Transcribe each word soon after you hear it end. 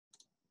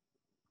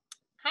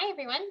Hi,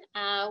 everyone.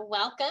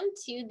 Welcome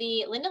to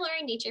the Linda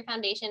Loring Nature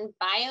Foundation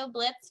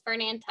BioBlitz for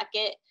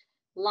Nantucket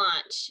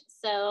launch.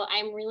 So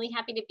I'm really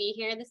happy to be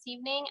here this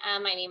evening.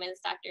 My name is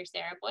Dr.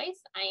 Sarah Bois.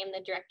 I am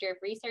the Director of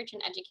Research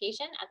and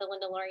Education at the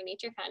Linda Loring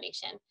Nature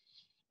Foundation.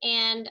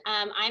 And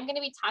I'm going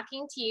to be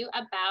talking to you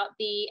about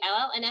the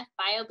LLNF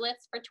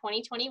BioBlitz for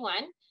 2021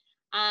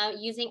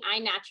 using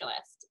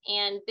iNaturalist.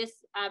 And this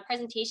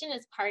presentation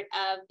is part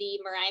of the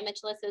Mariah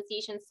Mitchell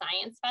Association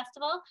Science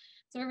Festival.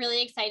 So we're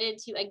really excited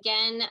to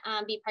again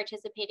be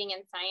participating in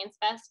Science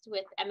Fest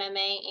with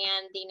MMA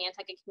and the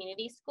Nantucket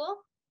Community School.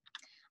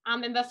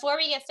 And before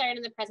we get started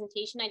in the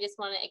presentation, I just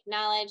want to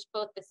acknowledge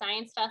both the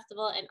Science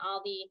Festival and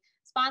all the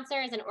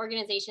sponsors and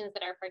organizations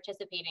that are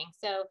participating.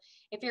 So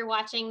if you're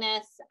watching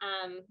this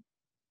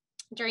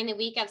during the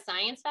week of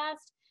Science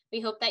Fest,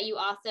 we hope that you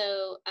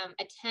also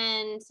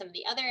attend some of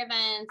the other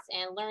events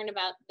and learn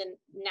about the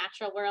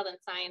natural world and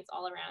science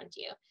all around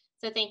you.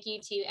 So thank you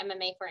to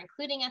MMA for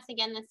including us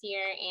again this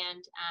year,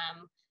 and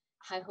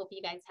I hope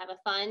you guys have a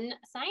fun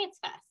Science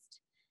Fest.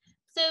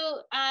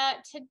 So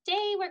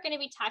today we're going to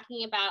be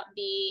talking about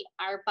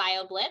our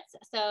BioBlitz.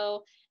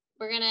 So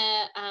we're going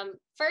to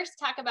first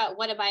talk about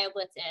what a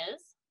BioBlitz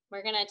is.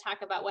 We're going to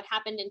talk about what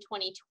happened in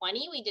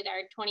 2020. We did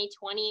our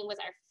 2020 was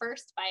our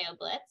first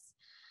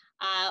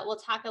BioBlitz. We'll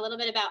talk a little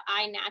bit about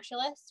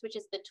iNaturalist, which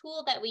is the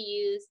tool that we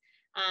use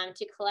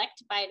to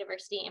collect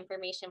biodiversity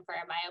information for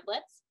our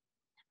BioBlitz.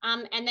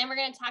 And then we're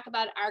going to talk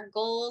about our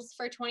goals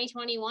for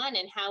 2021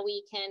 and how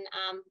we can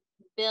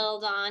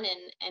build on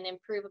and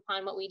improve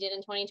upon what we did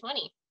in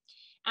 2020.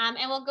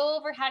 And we'll go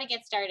over how to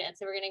get started.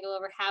 So we're going to go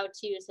over how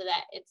to so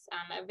that it's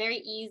a very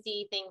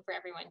easy thing for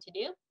everyone to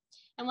do.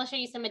 And we'll show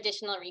you some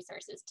additional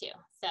resources too.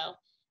 So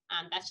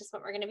that's just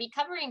what we're going to be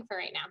covering for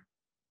right now.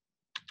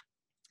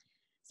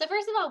 So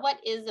first of all, what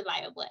is a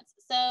BioBlitz?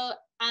 So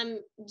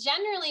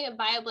generally a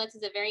BioBlitz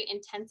is a very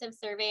intensive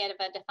survey of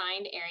a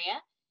defined area.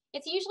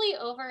 It's usually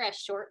over a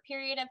short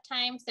period of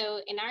time. So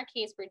in our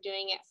case, we're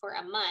doing it for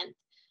a month,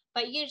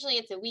 but usually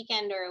it's a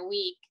weekend or a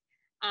week.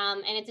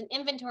 And it's an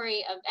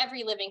inventory of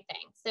every living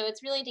thing. So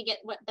it's really to get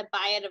what the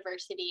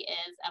biodiversity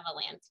is of a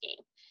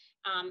landscape.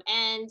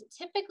 And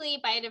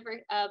typically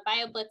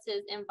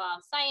BioBlitzes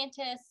involve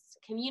scientists,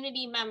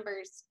 community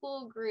members,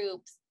 school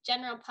groups,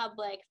 general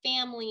public,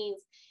 families.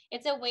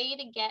 It's a way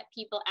to get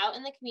people out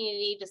in the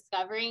community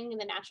discovering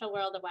the natural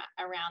world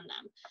around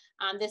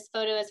them. This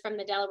photo is from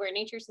the Delaware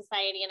Nature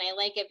Society, and I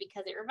like it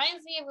because it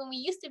reminds me of when we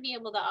used to be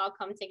able to all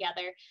come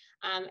together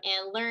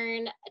and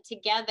learn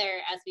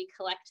together as we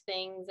collect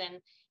things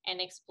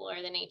and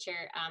explore the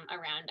nature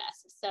around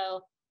us.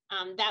 So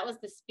that was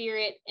the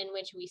spirit in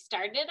which we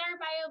started our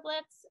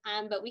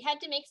BioBlitz, but we had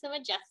to make some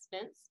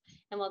adjustments,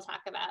 and we'll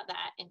talk about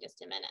that in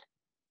just a minute.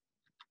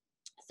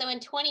 So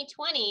in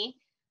 2020,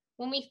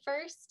 when we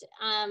first,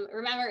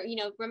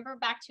 remember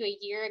back to a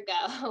year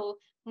ago,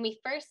 when we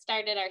first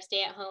started our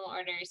stay-at-home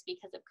orders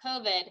because of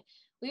COVID,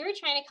 we were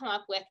trying to come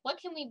up with what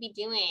can we be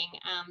doing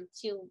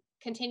to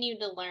continue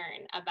to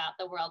learn about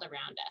the world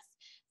around us.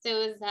 So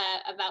it was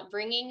about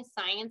bringing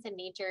science and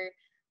nature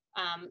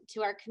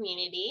to our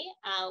community.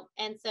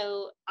 And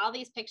so all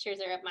these pictures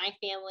are of my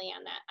family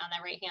on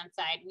the right-hand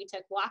side. We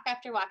took walk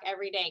after walk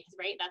every day because,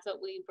 right, that's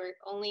what we were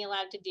only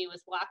allowed to do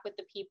was walk with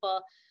the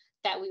people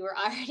that we were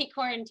already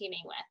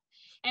quarantining with.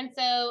 And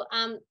so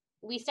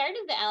we started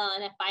the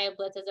LLNF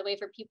BioBlitz as a way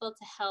for people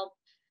to help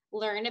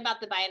learn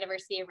about the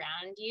biodiversity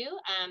around you.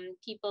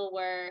 People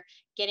were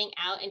getting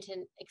out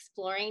into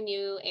exploring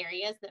new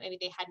areas that maybe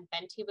they hadn't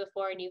been to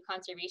before, new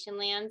conservation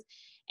lands.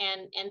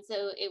 And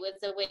so it was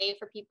a way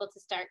for people to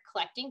start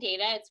collecting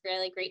data. It's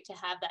really great to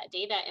have that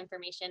data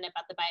information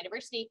about the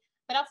biodiversity,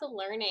 but also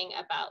learning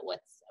about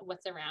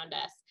what's around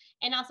us.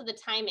 And also the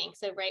timing.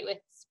 So right with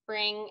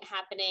spring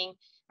happening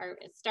or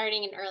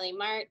starting in early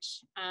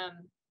March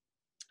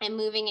and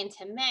moving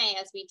into May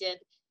as we did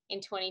in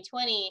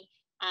 2020,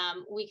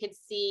 we could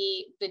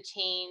see the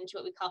change,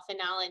 what we call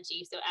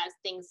phenology. So as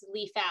things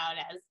leaf out,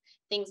 as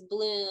things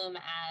bloom,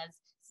 as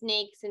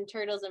snakes and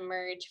turtles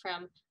emerge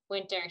from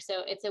winter.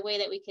 So it's a way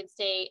that we could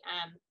stay,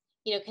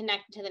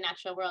 connected to the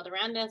natural world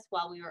around us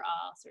while we were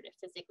all sort of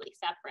physically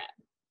separate.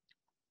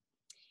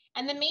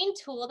 And the main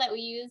tool that we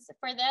use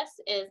for this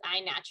is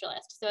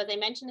iNaturalist. So as I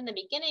mentioned in the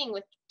beginning,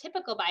 with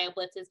typical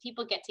BioBlitzes,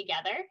 people get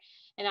together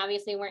and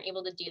obviously weren't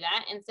able to do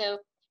that. And so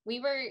we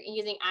were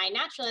using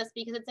iNaturalist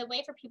because it's a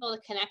way for people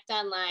to connect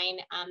online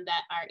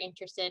that are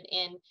interested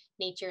in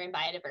nature and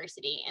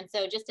biodiversity. And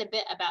so just a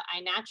bit about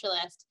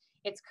iNaturalist,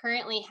 it's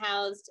currently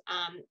housed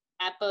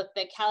at both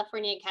the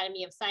California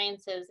Academy of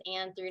Sciences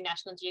and through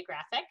National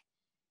Geographic.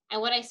 And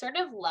what I sort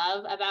of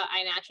love about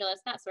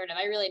iNaturalist, not sort of,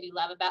 I really do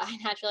love about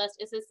iNaturalist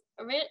is this,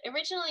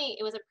 originally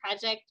it was a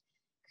project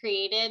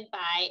created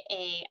by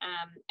a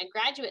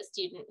graduate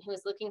student who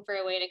was looking for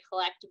a way to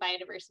collect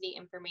biodiversity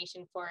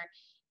information for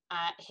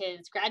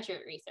his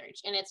graduate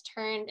research. And it's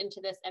turned into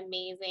this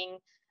amazing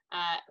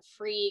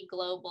free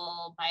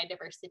global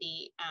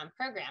biodiversity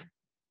program.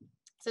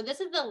 So this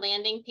is the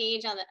landing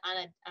page on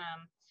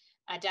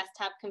a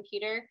desktop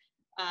computer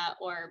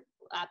or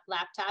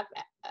laptop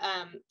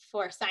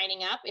for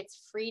signing up.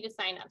 It's free to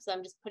sign up. So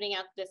I'm just putting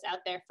this out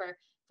there for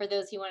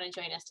those who want to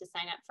join us to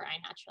sign up for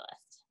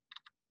iNaturalist.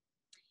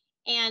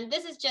 And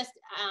this is just,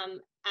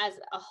 as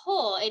a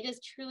whole, it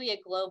is truly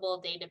a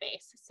global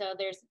database. So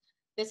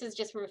this is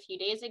just from a few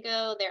days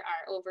ago. There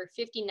are over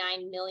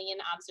 59 million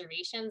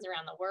observations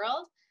around the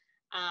world.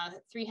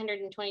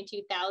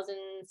 322,000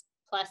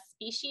 plus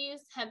species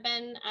have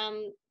been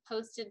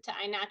posted to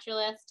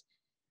iNaturalist.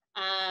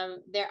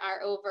 There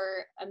are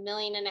over 1.5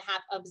 million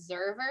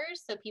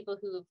observers, so people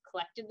who've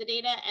collected the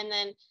data, and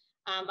then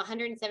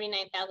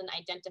 179,000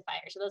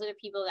 identifiers. So those are the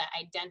people that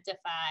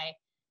identify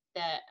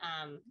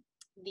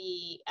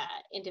the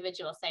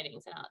individual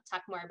sightings, and I'll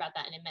talk more about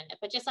that in a minute.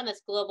 But just on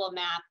this global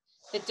map,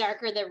 the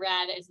darker the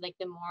red is like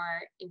the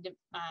more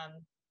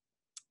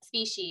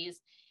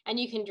species, and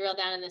you can drill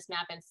down in this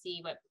map and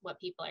see what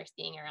people are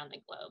seeing around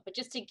the globe. But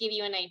just to give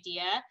you an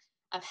idea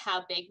of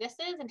how big this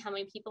is and how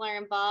many people are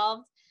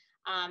involved,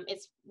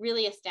 it's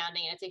really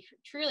astounding. It's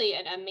truly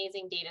an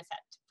amazing data set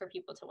for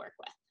people to work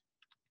with.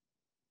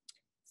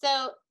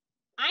 So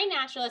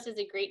iNaturalist is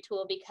a great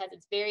tool because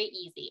it's very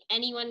easy.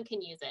 Anyone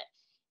can use it.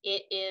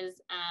 It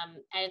is,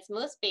 at its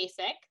most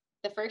basic,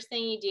 the first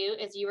thing you do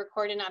is you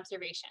record an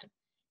observation.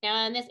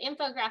 Now in this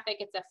infographic,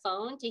 it's a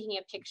phone taking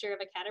a picture of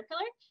a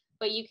caterpillar,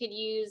 but you could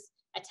use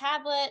a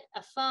tablet,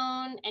 a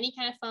phone, any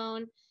kind of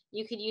phone.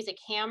 You could use a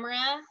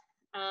camera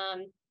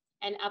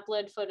and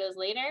upload photos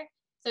later.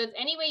 So it's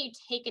any way you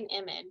take an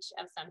image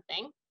of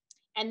something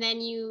and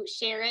then you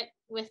share it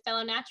with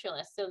fellow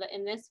naturalists. So that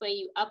in this way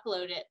you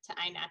upload it to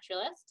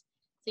iNaturalist.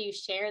 So you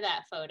share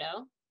that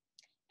photo.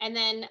 And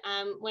then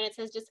when it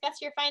says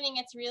discuss your finding,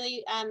 it's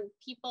really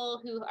people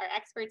who are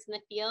experts in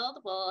the field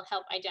will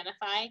help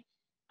identify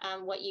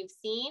what you've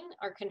seen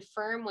or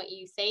confirm what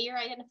you say your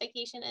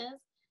identification is.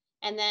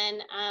 And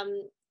then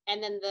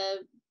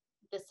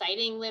the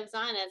sighting lives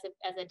on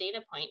as a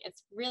data point.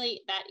 It's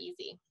really that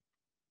easy.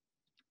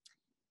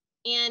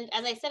 And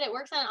as I said, it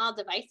works on all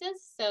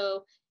devices.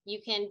 So you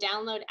can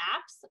download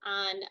apps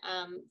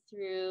on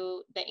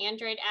through the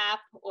Android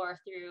app or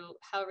through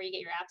however you get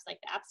your apps, like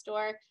the App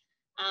Store.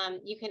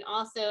 You can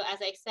also, as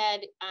I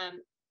said,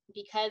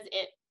 because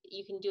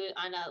you can do it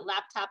on a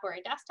laptop or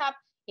a desktop.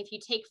 If you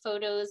take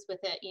photos with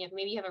it,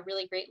 maybe you have a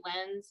really great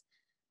lens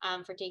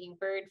for taking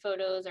bird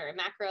photos or a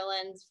macro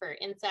lens for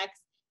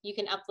insects, you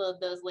can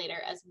upload those later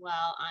as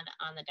well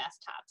on the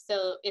desktop.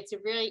 So it's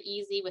really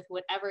easy with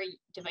whatever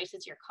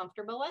devices you're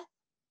comfortable with.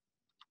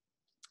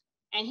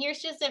 And here's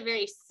just a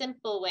very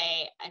simple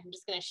way. I'm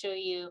just going to show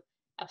you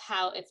of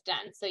how it's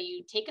done. So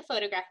you take a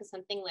photograph of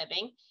something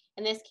living.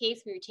 In this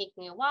case, we were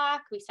taking a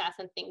walk. We saw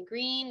something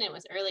green. It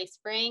was early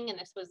spring, and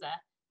this was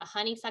a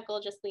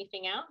honeysuckle just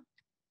leafing out.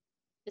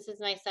 This is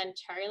my son,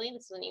 Charlie.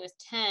 This was when he was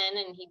 10,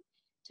 and he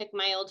took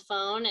my old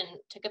phone and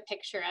took a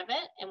picture of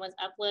it and was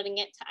uploading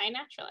it to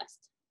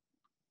iNaturalist.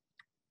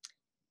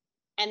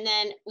 And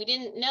then we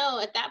didn't know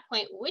at that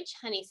point which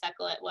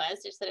honeysuckle it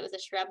was, just that it was a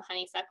shrub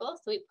honeysuckle.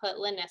 So we put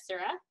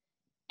Lonicera.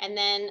 And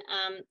then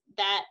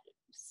that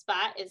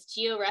spot is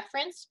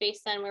geo-referenced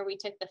based on where we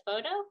took the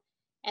photo.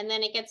 And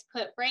then it gets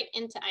put right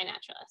into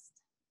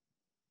iNaturalist.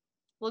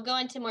 We'll go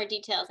into more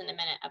details in a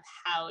minute of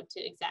how to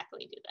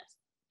exactly do this.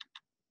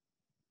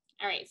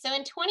 All right, so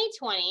in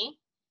 2020,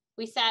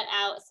 we set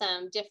out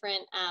some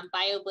different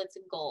BioBlitz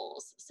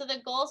goals. So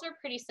the goals were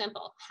pretty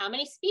simple. How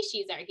many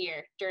species are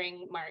here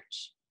during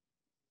March?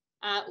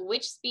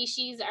 Which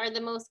species are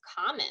the most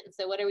common?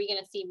 So what are we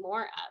going to see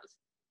more of?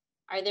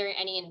 Are there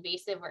any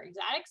invasive or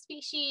exotic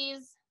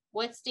species?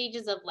 What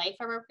stages of life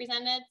are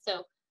represented?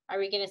 So are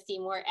we going to see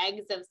more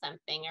eggs of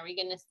something? Are we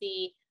going to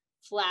see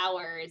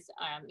flowers?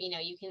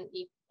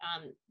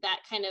 That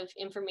kind of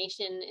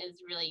information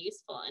is really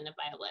useful in a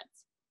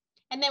BioBlitz.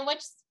 And then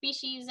which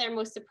species are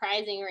most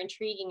surprising or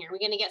intriguing? Are we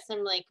going to get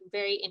some like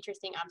very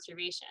interesting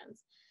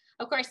observations?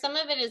 Of course, some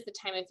of it is the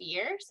time of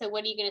year. So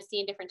what are you going to see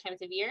in different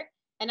times of year?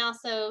 And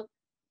also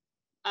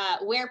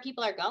where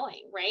people are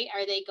going, right?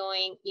 Are they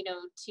going,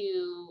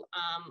 to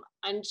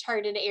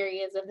uncharted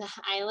areas of the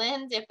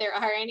island, if there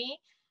are any?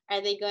 Are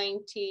they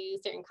going to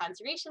certain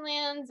conservation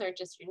lands or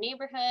just your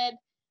neighborhood?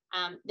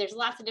 There's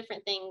lots of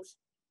different things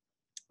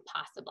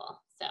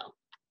possible. So,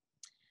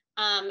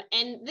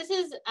 and this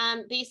is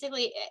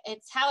basically,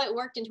 it's how it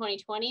worked in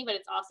 2020, but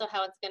it's also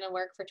how it's going to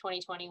work for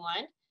 2021.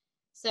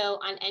 So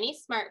on any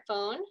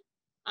smartphone,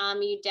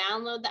 you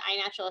download the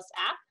iNaturalist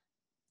app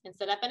and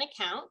set up an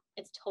account.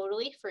 It's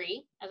totally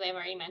free, as I've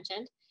already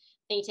mentioned.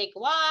 Then you take a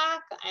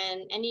walk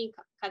and any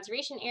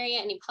conservation area,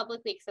 any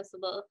publicly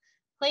accessible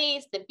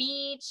place, the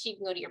beach, you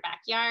can go to your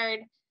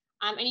backyard,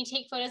 and you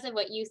take photos of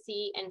what you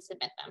see and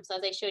submit them. So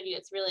as I showed you,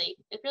 it's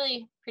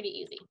really pretty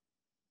easy.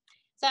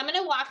 So I'm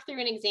going to walk through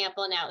an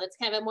example now. That's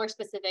kind of a more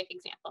specific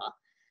example.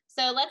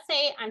 So let's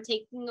say I'm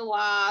taking a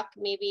walk.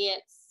 Maybe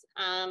it's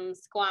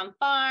Squam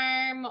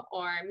Farm,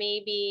 or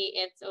maybe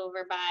it's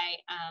over by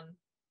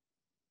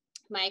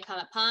my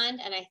Comet Pond,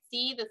 and I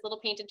see this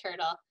little painted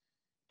turtle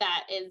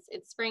that it's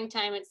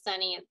springtime, it's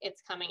sunny,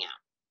 it's coming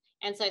out.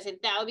 And so I said,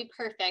 that would be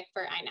perfect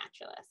for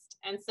iNaturalist.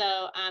 And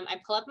so I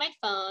pull up my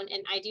phone,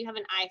 and I do have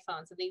an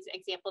iPhone. So these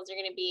examples are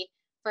going to be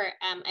for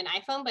an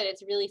iPhone, but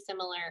it's really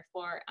similar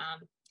for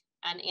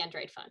an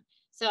Android phone.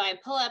 So I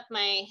pull up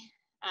my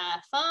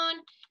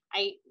phone.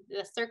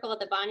 The circle at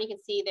the bottom, you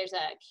can see there's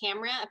a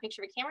camera, a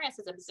picture of a camera. It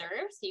says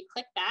observe. So you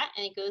click that,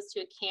 and it goes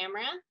to a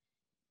camera.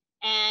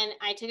 And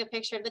I took a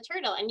picture of the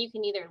turtle, and you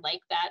can either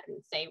like that and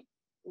say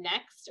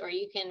next, or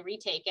you can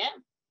retake it,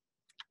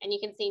 and you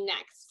can see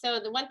next. So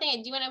the one thing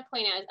I do want to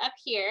point out is up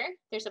here,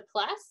 there's a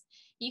plus.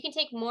 You can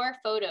take more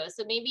photos.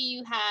 So maybe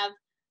you have,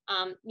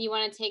 you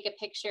want to take a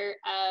picture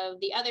of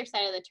the other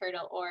side of the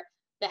turtle or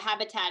the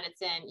habitat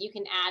it's in. You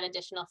can add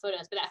additional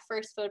photos, but that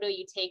first photo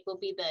you take will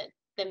be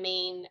the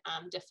main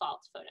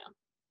default photo.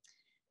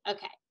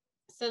 Okay,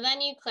 so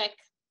then you click,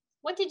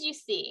 what did you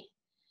see?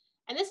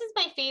 And this is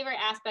my favorite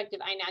aspect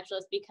of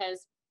iNaturalist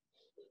because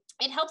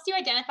it helps you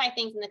identify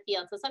things in the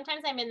field. So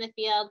sometimes I'm in the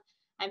field,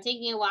 I'm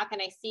taking a walk,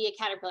 and I see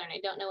a caterpillar and I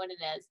don't know what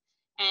it is.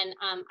 And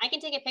I can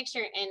take a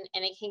picture and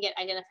it can get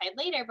identified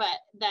later, but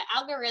the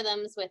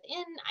algorithms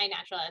within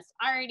iNaturalist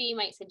already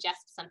might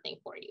suggest something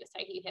for you.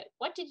 So you hit,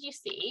 what did you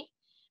see?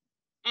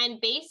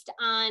 And based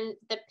on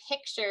the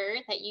picture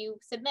that you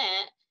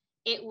submit,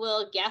 it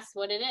will guess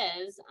what it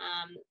is,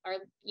 or,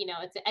 you know,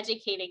 it's an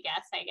educated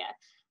guess, I guess.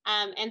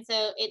 And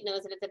so it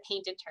knows that it's a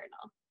painted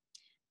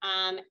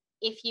turtle.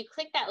 If you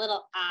click that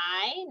little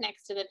eye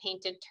next to the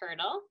painted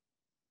turtle,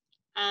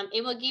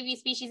 it will give you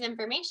species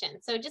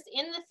information. So just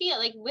in the field,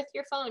 like with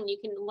your phone, you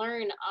can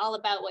learn all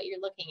about what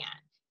you're looking at.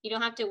 You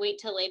don't have to wait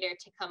till later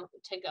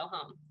to go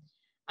home.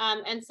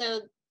 And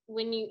so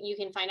when you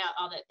can find out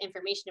all the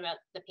information about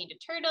the painted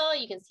turtle,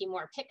 you can see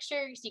more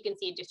pictures, you can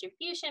see a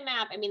distribution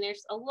map. I mean,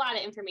 there's a lot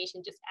of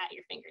information just at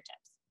your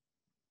fingertips.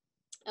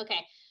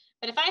 Okay,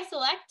 but if I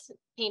select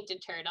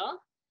painted turtle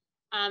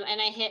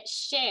and I hit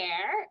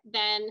share,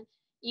 then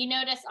you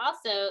notice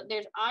also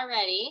there's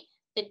already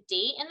the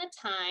date and the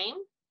time,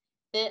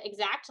 the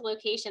exact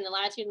location, the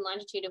latitude and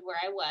longitude of where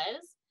I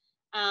was.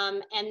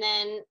 And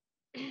then,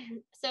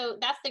 so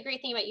that's the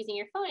great thing about using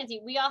your phone is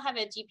we all have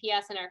a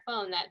GPS in our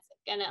phone that's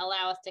gonna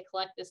allow us to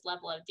collect this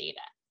level of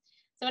data.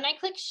 So when I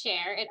click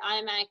share, it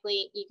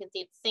automatically, you can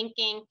see it's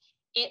syncing.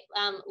 It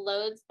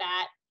loads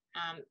that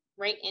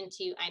right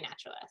into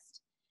iNaturalist.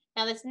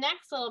 Now this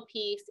next little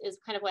piece is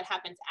kind of what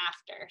happens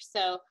after.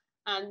 So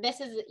this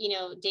is, you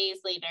know, days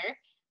later.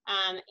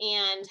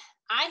 And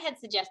I had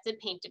suggested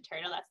painted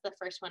turtle, that's the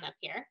first one up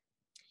here.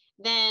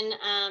 Then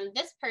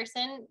this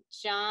person,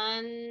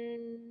 John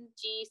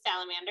G.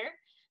 Salamander,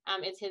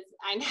 is his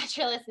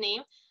iNaturalist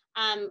name,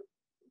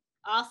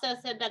 also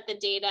said that the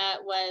data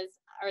was,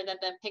 or that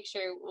the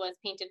picture was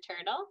painted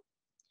turtle.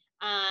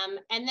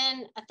 And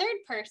then a third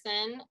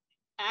person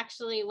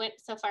actually went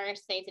so far as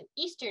to say it's an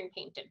eastern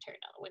painted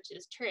turtle, which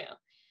is true.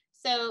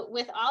 So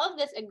with all of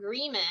this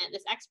agreement,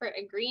 this expert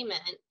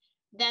agreement,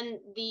 then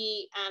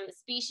the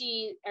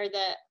species or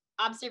the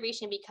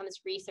observation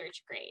becomes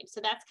research grade. So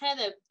that's kind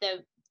of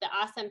the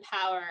awesome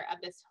power of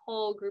this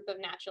whole group of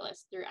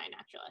naturalists through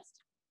iNaturalist.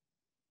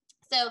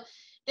 So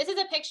this is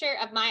a picture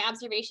of my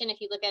observation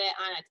if you look at it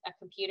on a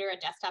computer, a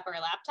desktop, or a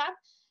laptop.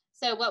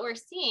 So what we're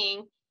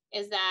seeing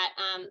is that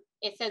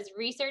it says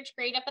research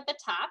grade up at the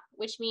top,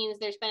 which means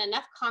there's been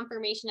enough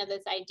confirmation of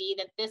this ID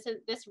that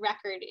this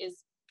record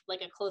is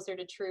like a closer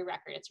to true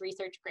record. It's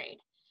research grade.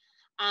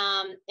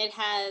 It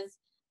has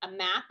a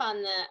map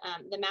on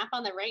the map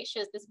on the right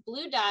shows this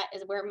blue dot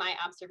is where my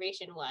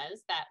observation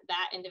was,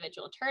 that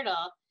individual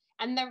turtle.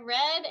 And the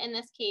red in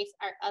this case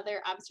are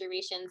other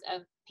observations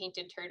of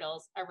painted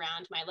turtles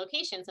around my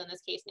location. So in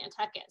this case,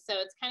 Nantucket. So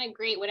it's kind of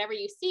great. Whatever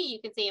you see, you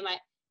can say, is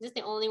this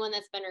the only one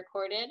that's been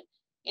recorded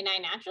in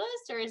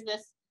iNaturalist, or is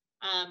this,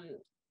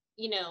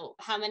 you know,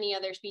 how many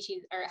other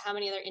species or how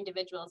many other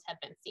individuals have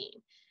been seen?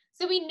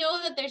 So we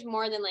know that there's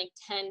more than like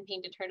 10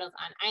 painted turtles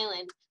on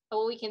island, but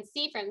what we can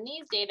see from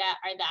these data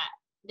are that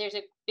there's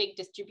a big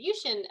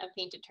distribution of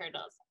painted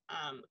turtles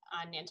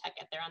on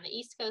Nantucket. They're on the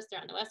East Coast, they're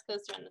on the West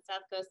Coast, they're on the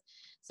South Coast.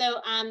 So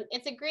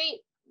it's a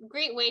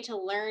great way to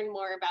learn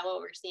more about what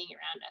we're seeing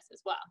around us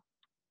as well.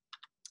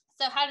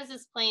 So how does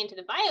this play into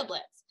the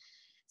BioBlitz?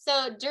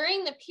 So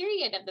during the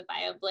period of the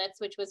BioBlitz,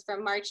 which was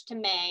from March to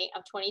May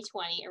of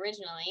 2020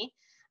 originally,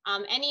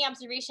 any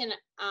observation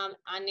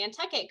on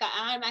Nantucket got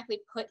automatically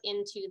put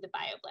into the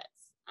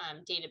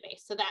BioBlitz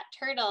database. So that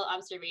turtle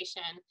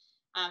observation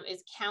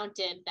is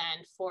counted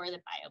then for the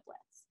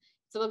BioBlitz.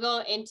 So we'll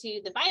go into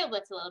the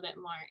BioBlitz a little bit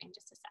more in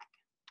just a sec.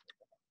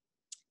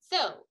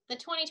 So the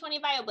 2020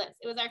 BioBlitz,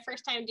 it was our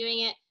first time doing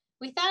it.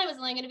 We thought it was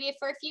only going to be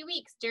for a few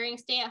weeks during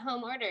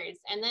stay-at-home orders,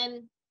 and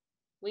then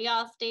we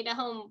all stayed at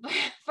home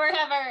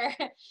forever.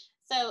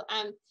 So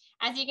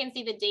as you can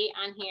see the date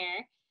on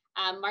here,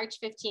 March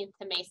 15th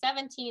to May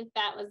 17th,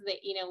 that was the,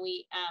 you know,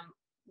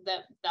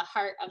 the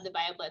heart of the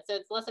BioBlitz. So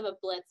it's less of a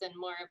blitz and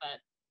more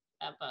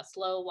of a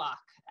slow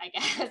walk, I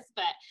guess.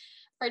 But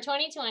for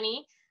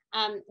 2020,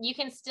 you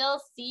can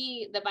still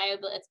see the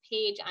BioBlitz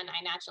page on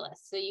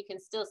iNaturalist. So you can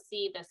still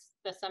see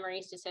the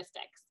summary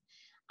statistics.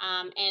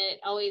 And it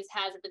always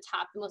has at the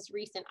top the most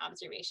recent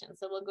observations.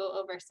 So we'll go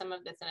over some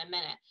of this in a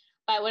minute.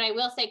 But what I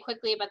will say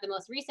quickly about the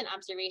most recent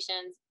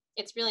observations,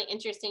 it's really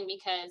interesting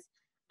because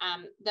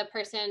the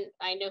person,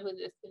 I know who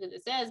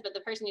this is, but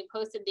the person who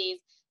posted these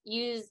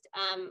used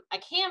a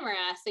camera,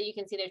 so you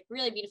can see there's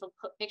really beautiful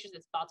pictures.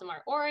 It's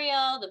Baltimore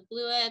Oriole, the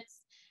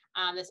bluets,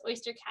 this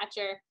oyster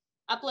catcher,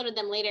 uploaded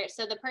them later.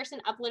 So the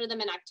person uploaded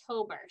them in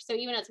October. So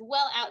even it's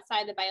well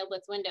outside the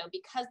BioBlitz window,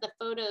 because the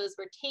photos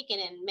were taken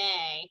in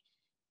May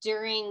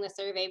during the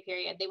survey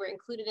period, they were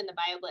included in the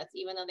BioBlitz,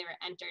 even though they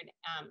were entered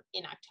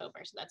in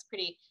October. So that's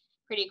pretty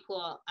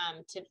cool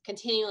to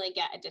continually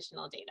get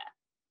additional data.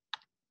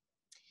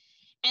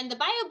 And the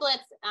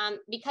BioBlitz,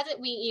 because a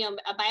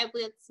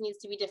BioBlitz needs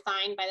to be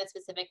defined by the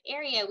specific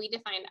area, we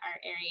defined our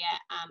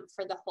area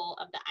for the whole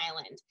of the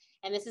island.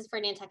 And this is for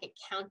Nantucket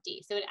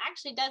County. So it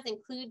actually does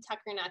include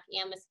Tuckernuck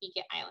and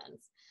Muskeget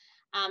Islands.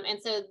 And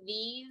so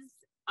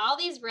all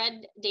these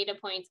red data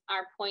points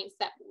are points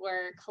that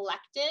were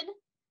collected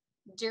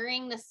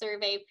during the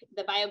survey,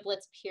 the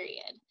BioBlitz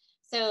period.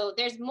 So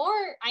there's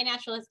more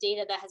iNaturalist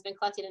data that has been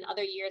collected in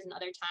other years and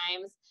other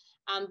times,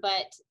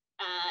 but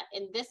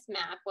in this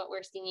map, what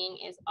we're seeing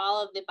is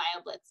all of the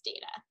BioBlitz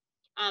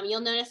data.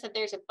 You'll notice that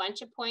there's a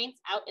bunch of points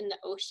out in the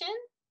ocean,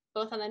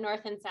 both on the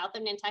north and south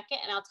of Nantucket,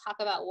 and I'll talk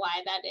about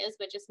why that is,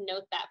 but just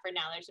note that for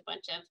now, there's a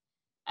bunch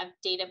of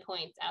data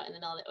points out in the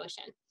middle of the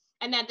ocean.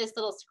 And that this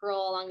little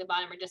scroll along the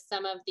bottom are just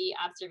some of the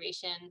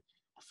observation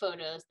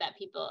photos that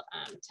people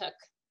took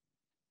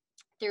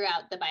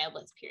throughout the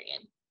BioBlitz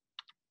period.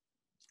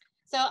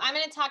 So I'm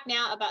going to talk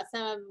now about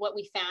some of what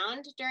we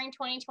found during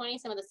 2020,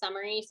 some of the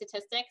summary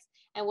statistics,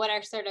 and what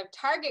our sort of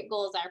target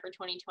goals are for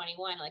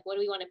 2021. Like, what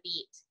do we want to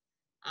beat?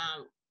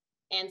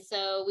 And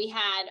so we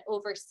had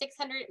over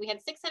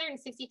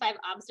 665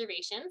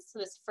 observations. So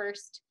this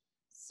first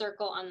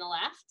circle on the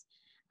left.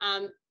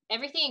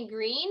 Everything in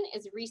green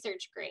is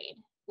research grade,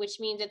 which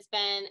means it's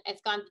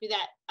gone through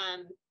that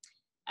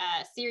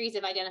series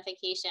of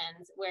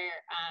identifications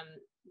where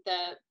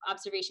the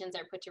observations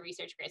are put to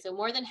research grade. So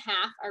more than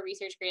half are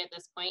research grade at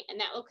this point, and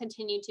that will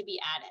continue to be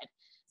added.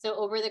 So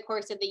over the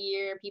course of the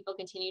year, people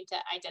continue to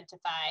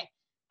identify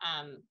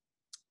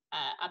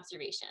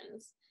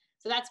observations.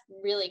 So that's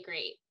really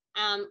great.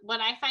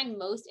 What I find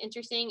most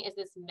interesting is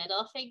this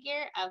middle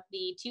figure of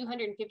the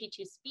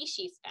 252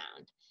 species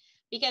found,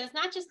 because it's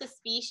not just the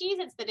species,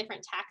 it's the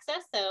different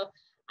taxa. So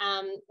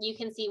you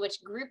can see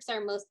which groups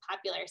are most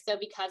popular. So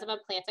because I'm a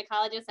plant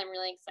ecologist, I'm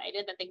really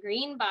excited that the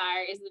green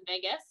bar is the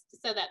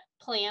biggest, so that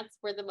plants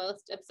were the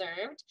most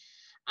observed.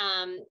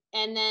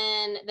 And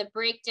then the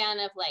breakdown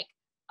of like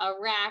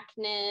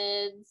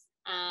arachnids,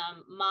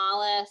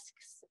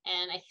 mollusks,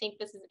 and I think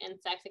this is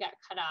insects that got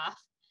cut off.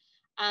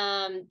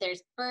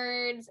 There's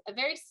birds, a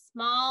very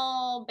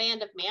small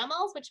band of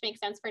mammals, which makes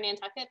sense for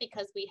Nantucket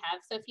because we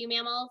have so few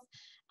mammals.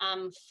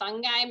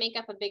 Fungi make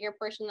up a bigger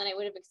portion than I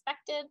would have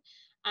expected.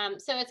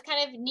 So it's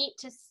kind of neat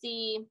to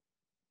see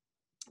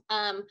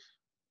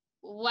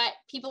what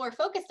people were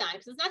focused on,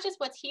 because it's not just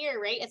what's here,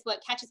 right? It's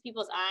what catches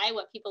people's eye,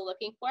 what people are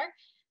looking for.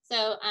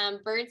 So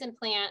birds and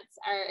plants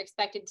are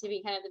expected to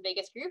be kind of the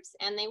biggest groups,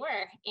 and they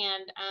were.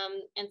 And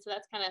so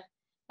that's kind of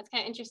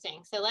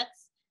interesting. So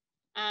let's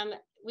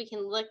we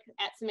can look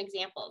at some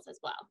examples as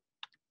well.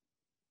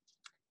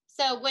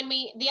 So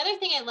the other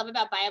thing I love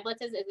about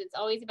BioBlitz is it's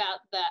always about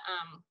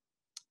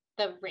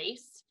the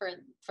race for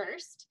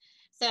first.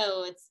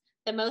 So it's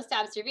the most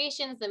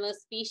observations, the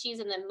most species,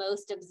 and the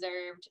most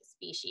observed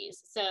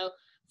species. So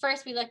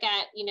first we look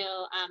at,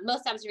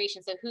 most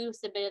observations. So who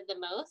submitted the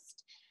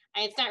most?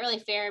 It's not really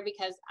fair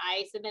because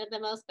I submitted the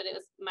most, but it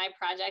was my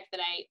project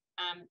that I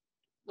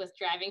was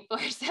driving for.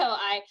 So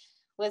I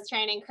was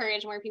trying to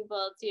encourage more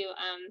people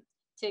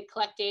to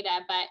collect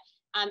data. But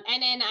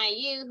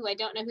NNIU, who I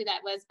don't know who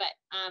that was, but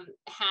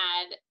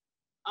had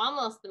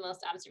almost the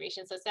most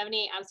observations. So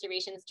 78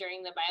 observations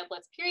during the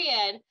BioBlitz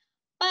period,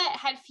 but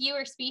had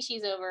fewer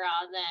species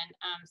overall than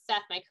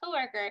Seth, my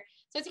coworker.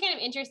 So it's kind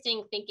of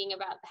interesting thinking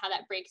about how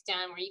that breaks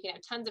down, where you can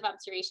have tons of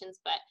observations,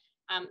 but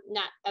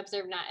not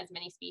as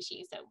many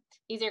species. So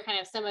these are kind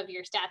of some of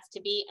your stats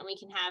to beat, and we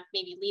can have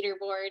maybe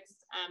leaderboards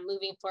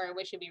moving forward,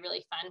 which would be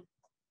really fun.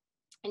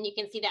 And you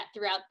can see that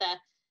throughout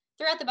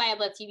the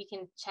BioBlitz, you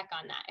can check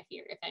on that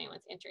if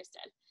anyone's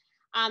interested.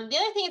 The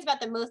other thing is about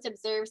the most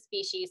observed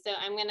species. So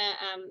I'm gonna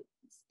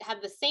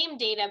have the same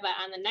data, but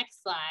on the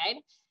next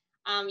slide.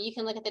 You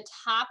can look at the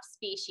top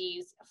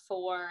species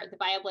for the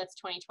BioBlitz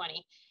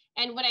 2020.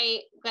 And what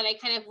I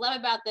kind of love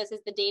about this is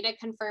the data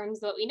confirms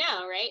what we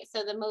know, right?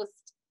 So the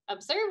most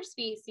observed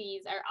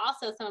species are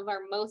also some of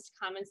our most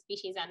common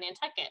species on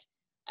Nantucket.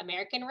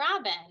 American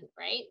robin,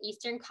 right?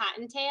 Eastern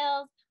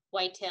cottontails,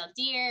 white-tailed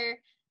deer,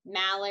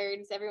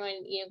 mallards.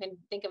 Everyone can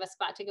think of a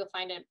spot to go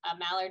find a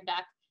mallard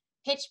duck,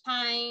 pitch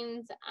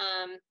pines.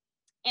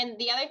 And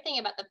the other thing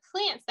about the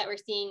plants that we're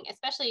seeing,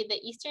 especially the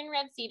eastern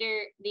red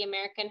cedar, the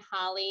American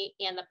holly,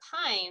 and the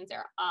pines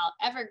are all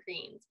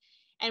evergreens.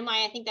 And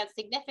why I think that's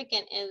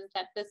significant is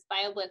that this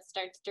BioBlitz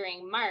starts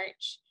during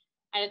March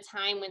at a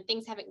time when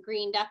things haven't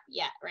greened up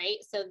yet, right?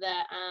 So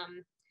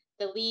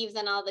the leaves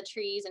on all the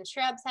trees and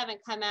shrubs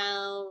haven't come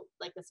out,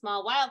 like the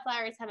small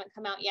wildflowers haven't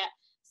come out yet.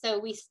 So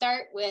we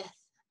start with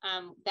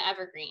the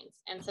evergreens.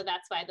 And so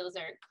that's why those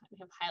are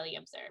kind of highly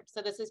observed.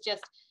 So this is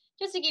just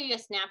to give you a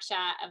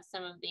snapshot of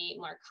some of the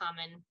more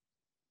common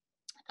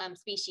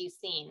species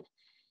seen.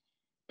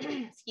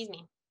 Excuse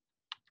me.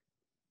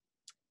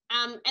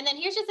 And then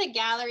here's just a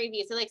gallery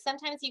view. So like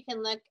sometimes you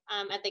can look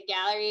at the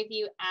gallery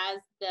view as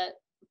the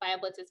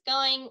BioBlitz is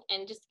going,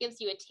 and just gives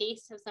you a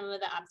taste of some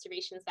of the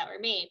observations that were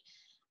made.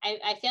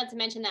 I failed to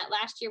mention that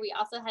last year we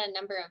also had a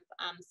number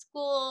of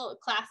school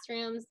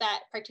classrooms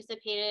that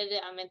participated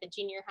at the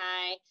junior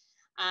high,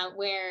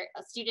 where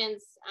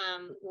students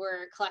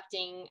were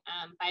collecting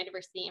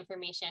biodiversity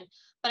information.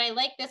 But I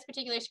like this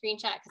particular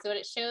screenshot because what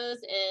it shows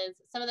is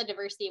some of the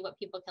diversity of what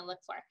people can look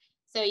for.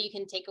 So you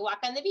can take a walk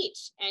on the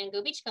beach and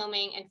go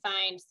beachcombing and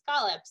find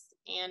scallops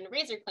and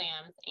razor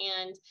clams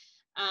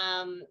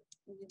and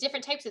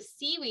different types of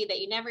seaweed that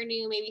you never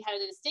knew maybe how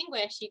to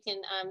distinguish. You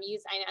can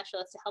use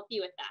iNaturalist to help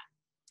you with that.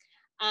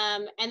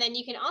 And then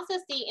you can also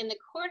see in the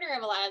corner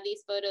of a lot of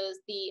these photos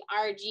the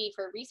RG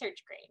for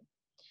research grade.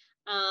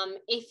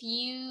 If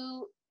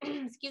you,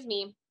 excuse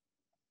me,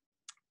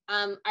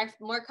 are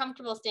more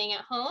comfortable staying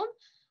at home,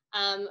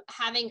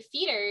 having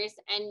feeders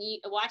and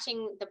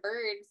watching the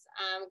birds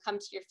come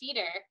to your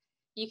feeder,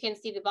 you can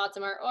see the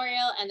Baltimore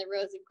Oriole and the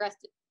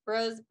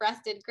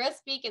rose-breasted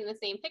grosbeak in the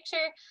same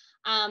picture.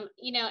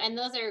 You know, and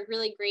those are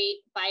really great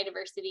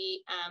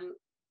biodiversity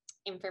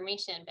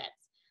information bits.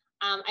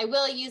 I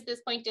will use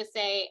this point to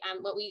say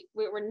what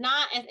we're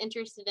not as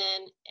interested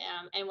in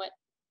and what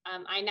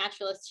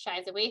iNaturalist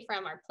shies away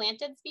from are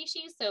planted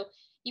species. So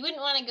you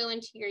wouldn't want to go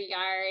into your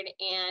yard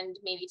and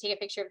maybe take a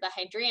picture of the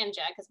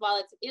hydrangea, because while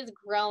it is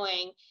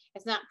growing,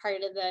 it's not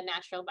part of the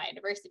natural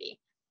biodiversity.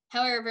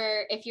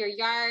 However, if your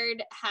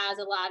yard has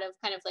a lot of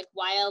kind of like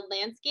wild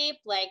landscape,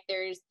 like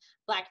there's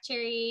black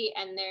cherry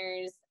and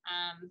there's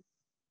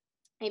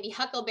maybe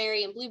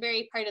huckleberry and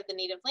blueberry, part of the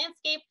native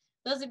landscape,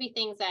 those would be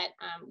things that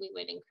we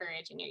would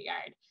encourage in your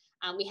yard.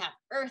 We have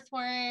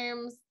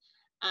earthworms,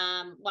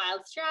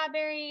 wild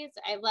strawberries.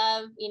 I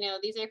love, you know,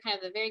 these are kind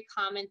of the very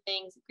common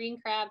things, green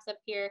crabs up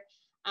here,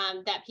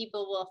 that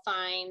people will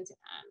find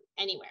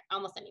anywhere,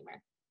 almost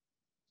anywhere.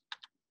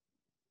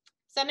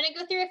 So I'm going to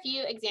go through a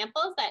few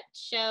examples that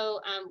show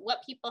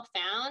what people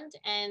found,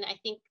 and I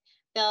think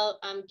they'll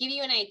give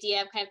you an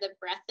idea of kind of the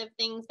breadth of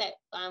things that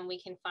we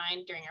can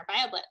find during our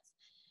BioBlitz.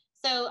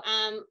 So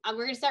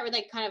we're going to start with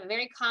like kind of a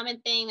very common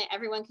thing that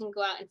everyone can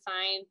go out and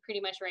find pretty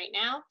much right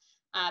now.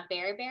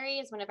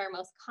 Bearberry is one of our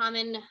most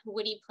common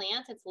woody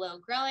plants. It's low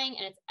growing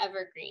and it's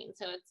evergreen.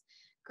 So it's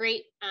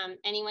great.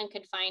 Anyone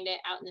could find it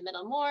out in the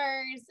Middle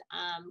Moors,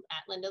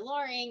 at Linda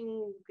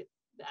Loring,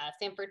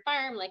 Sanford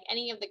Farm, like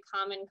any of the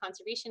common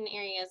conservation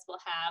areas will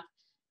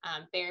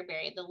have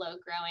bearberry, the low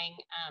growing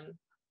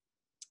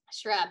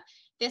shrub.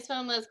 This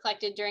one was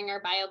collected during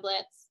our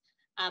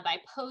BioBlitz by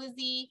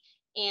Posey,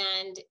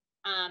 and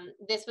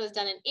this was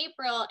done in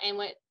April, and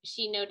what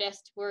she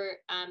noticed were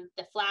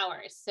the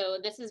flowers. So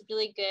this is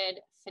really good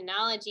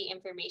phenology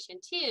information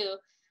too,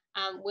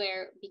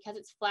 where because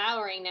it's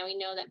flowering, now we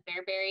know that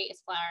bearberry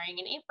is flowering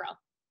in April.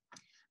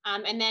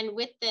 And then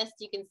with this,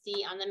 you can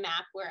see on the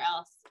map where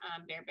else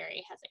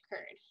bearberry has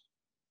occurred.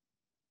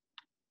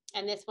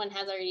 And this one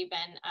has already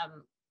been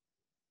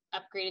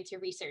upgraded to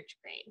research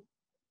grade.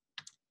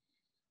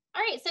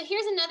 All right, so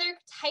here's another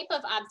type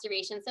of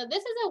observation. So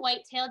this is a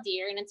white-tailed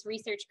deer, and it's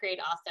research grade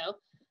also,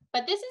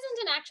 but this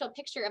isn't an actual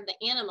picture of the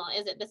animal,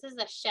 is it? This is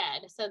a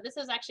shed. So this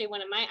is actually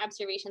one of my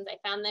observations.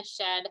 I found this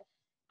shed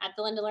at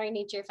the Linda Loring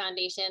Nature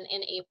Foundation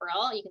in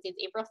April. You can see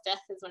it's April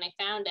 5th is when I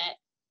found it.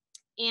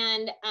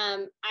 And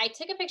I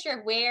took a picture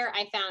of where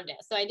I found it.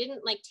 So I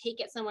didn't like take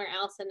it somewhere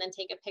else and then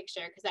take a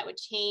picture, because that would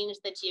change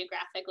the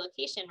geographic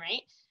location,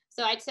 right?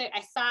 So I saw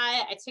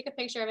it, I took a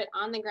picture of it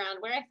on the ground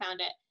where I found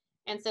it.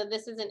 And so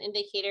this is an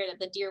indicator that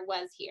the deer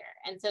was here.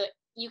 And so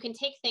you can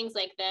take things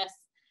like this.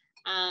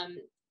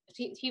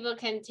 People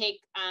can take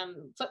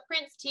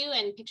footprints too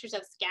and pictures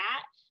of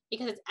scat,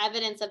 because it's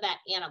evidence of that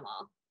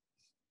animal.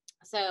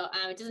 So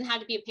it doesn't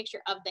have to be a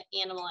picture of the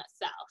animal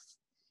itself.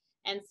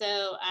 And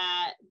so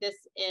this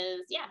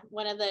is, yeah,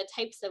 one of the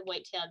types of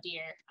white-tailed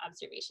deer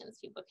observations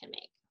people can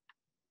make.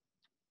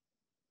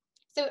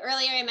 So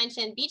earlier I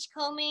mentioned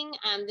beachcombing.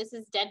 This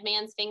is dead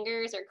man's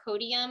fingers, or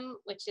codium,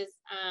 which is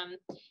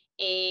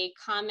a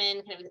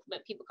common kind of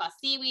what people call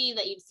seaweed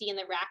that you'd see in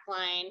the rack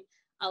line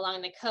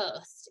along the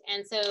coast.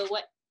 And so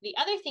what the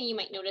other thing you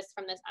might notice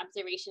from this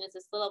observation is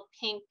this little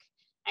pink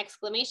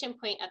exclamation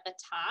point at the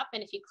top.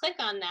 And if you click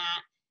on that,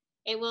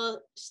 it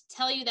will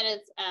tell you that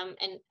it's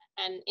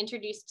an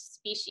introduced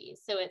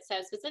species. So it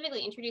says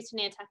specifically introduced to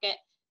Nantucket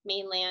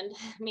main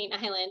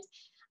island,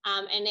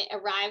 and it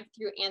arrived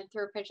through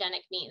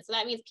anthropogenic means. So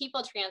that means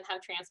people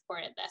have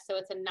transported this. So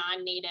it's a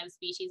non-native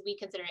species. We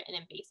consider it an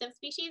invasive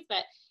species,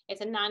 but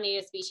it's a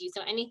non-native species.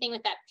 So anything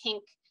with that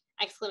pink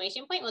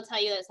exclamation point will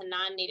tell you that it's a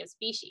non-native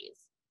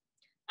species.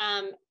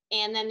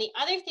 And then the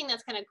other thing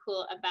that's kind of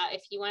cool about,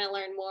 if you want to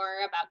learn more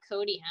about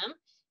codium,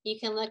 you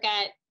can look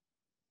at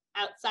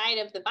outside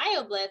of the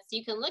BioBlitz,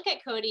 you can look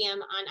at codium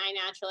on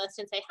iNaturalist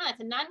and say, it's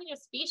a non-native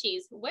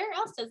species. Where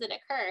else does it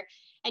occur?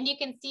 And you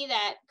can see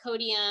that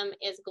codium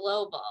is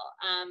global.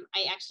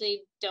 I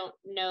actually don't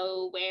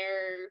know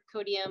where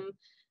codium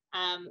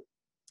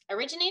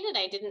originated.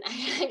 I didn't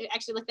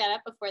actually look that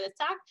up before this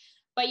talk,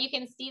 but you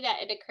can see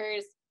that it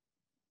occurs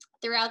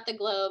throughout the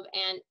globe,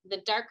 and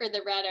the darker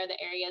the red are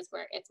the areas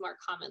where it's more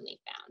commonly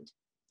found.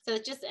 So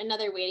it's just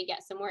another way to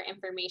get some more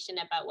information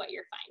about what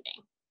you're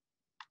finding.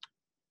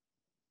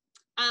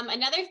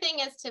 Another thing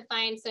is to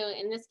find, so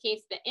in this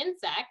case, the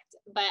insect,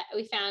 but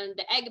we found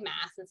the egg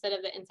mass instead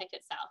of the insect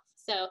itself.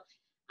 So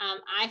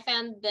I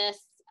found this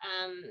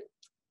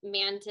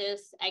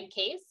mantis egg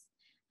case.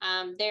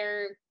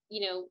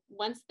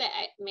 Once the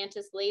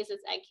mantis lays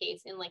its egg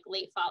case in like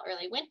late fall,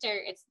 early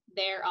winter, it's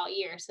there all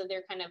year. So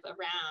they're kind of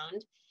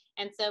around.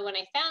 And so when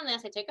I found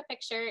this, I took a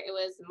picture. It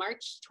was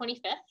March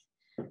 25th.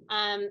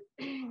 And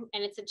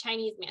it's a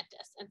Chinese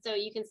mantis. And so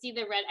you can see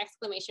the red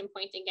exclamation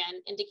point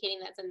again, indicating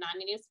that's a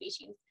non-native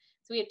species.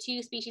 So we have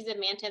 2 species of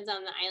mantids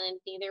on the island,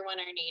 neither one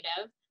are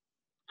native.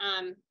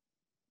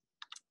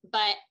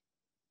 But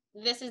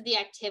this is the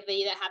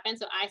activity that happened.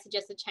 So I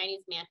suggested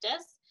Chinese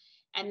mantis,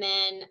 and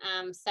then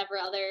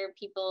several other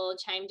people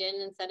chimed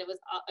in and said it was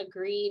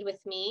agreed with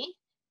me.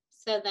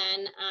 So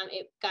then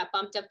it got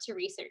bumped up to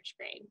research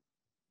grade.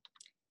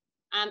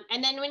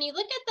 And then when you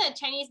look at the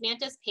Chinese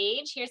mantis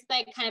page, here's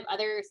the kind of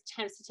other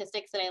kind of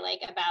statistics that I like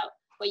about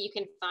what you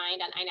can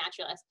find on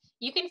iNaturalist.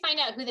 You can find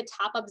out who the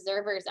top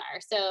observers are.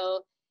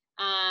 So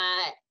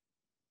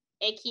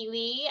Eki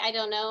Lee, I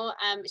don't know,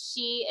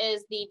 she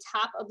is the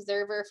top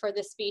observer for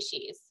the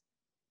species.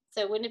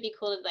 So wouldn't it be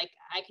cool to, like,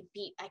 I could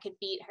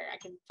beat her. I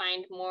could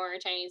find more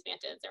Chinese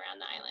mantids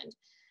around the island.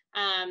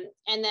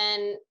 And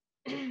then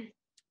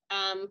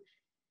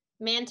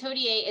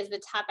Mantodier is the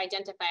top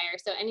identifier.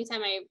 So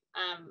anytime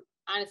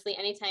honestly,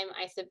 anytime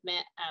I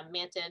submit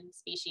mantid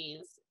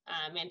species,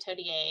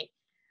 Mantodier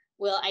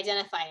will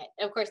identify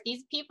it. Of course,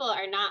 these people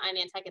are not on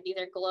Nantucket. These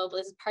are global.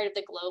 This is part of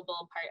the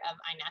global part of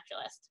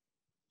iNaturalist.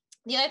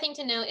 The other thing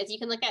to note is you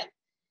can look at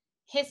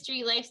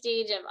history, life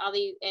stage of all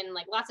these, and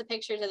like lots of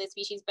pictures of the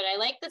species, but I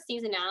like the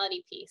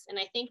seasonality piece. And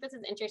I think this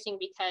is interesting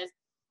because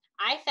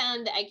I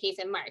found the egg case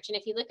in March. And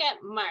if you look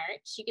at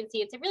March, you can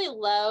see it's a really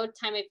low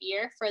time of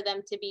year for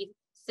them to be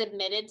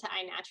submitted to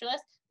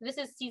iNaturalist. This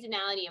is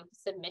seasonality of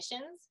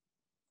submissions.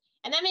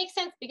 And that makes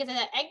sense because in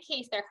that egg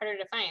case, they're harder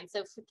to find.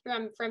 So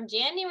from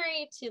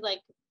January to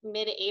like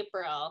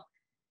mid-April,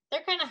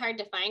 they're kind of hard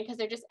to find because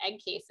they're just egg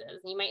cases.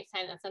 And you might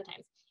find them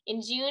sometimes.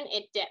 In June,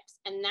 it dips.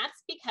 And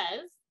that's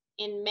because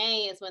in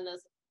May is when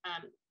those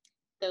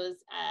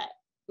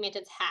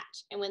mantids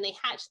hatch. And when they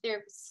hatch,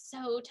 they're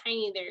so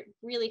tiny, they're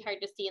really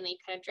hard to see, and they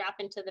kind of drop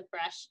into the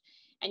brush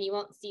and you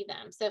won't see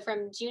them. So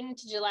from June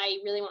to July,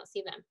 you really won't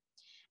see them.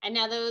 And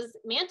now those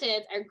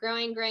mantids are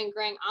growing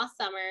all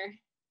summer,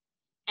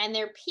 and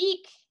their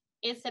peak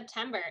is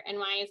September. And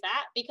why is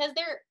that? Because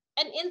they're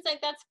an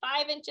insect that's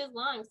 5 inches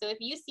long. So if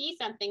you see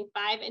something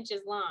 5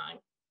 inches long,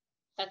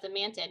 that's a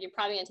mantid, you're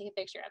probably gonna take a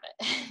picture of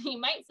it. You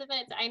might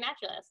submit it to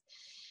iNaturalist.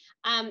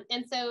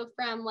 And so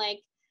from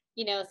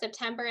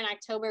September and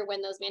October,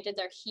 when those mantids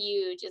are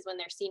huge, is when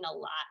they're seen a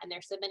lot, and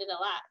they're submitted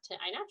a lot to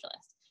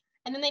iNaturalist.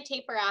 And then they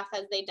taper off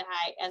as they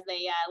die, as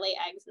they lay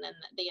eggs, and then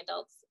the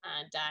adults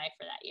die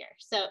for that year.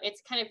 So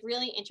it's kind of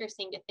really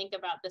interesting to think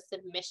about the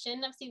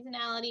submission of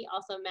seasonality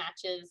also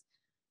matches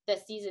the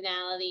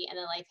seasonality and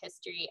the life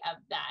history of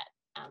that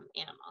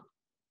animal.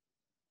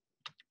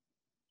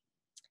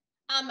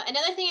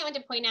 Another thing I want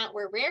to point out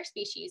were rare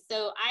species.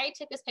 So I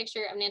took this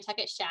picture of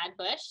Nantucket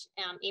shadbush,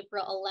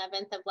 April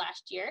 11th of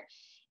last year.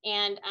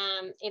 And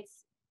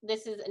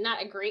this is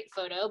not a great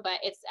photo, but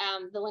it's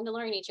the Linda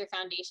Loring Nature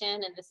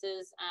Foundation. And this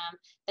is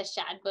the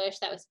shadbush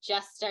that was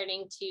just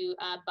starting to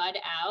bud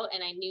out.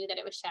 And I knew that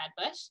it was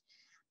shadbush.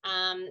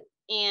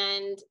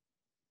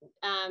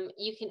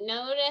 You can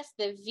notice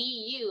the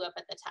VU up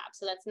at the top.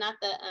 So that's not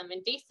the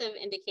invasive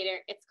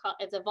indicator.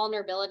 It's a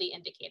vulnerability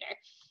indicator.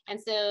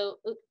 And so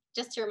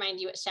just to remind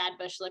you what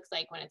shadbush looks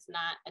like when it's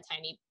not a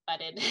tiny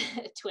budded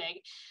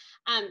twig.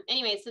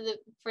 Anyway, so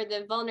for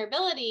the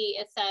vulnerability,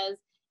 it says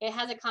it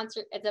has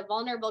it's a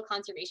vulnerable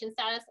conservation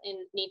status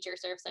in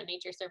NatureServe. So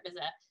NatureServe is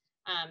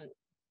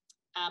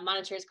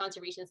monitors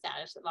conservation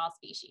status of all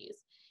species.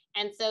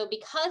 And so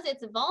because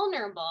it's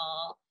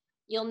vulnerable,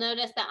 you'll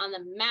notice that on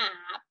the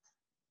map,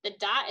 the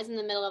dot is in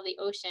the middle of the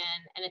ocean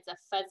and it's a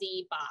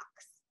fuzzy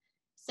box.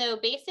 So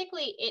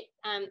basically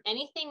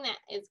anything that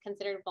is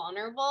considered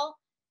vulnerable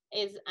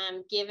is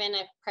given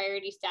a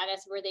priority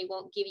status where they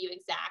won't give you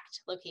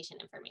exact location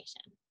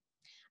information.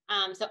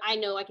 So I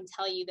know I can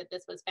tell you that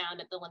this was found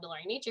at the Linda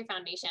Loring Nature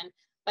Foundation,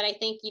 but I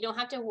think you don't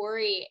have to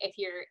worry if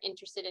you're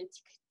interested in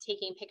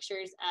taking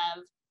pictures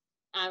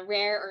of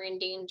rare or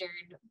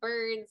endangered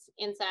birds,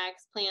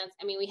 insects, plants.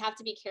 I mean, we have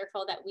to be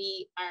careful that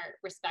we are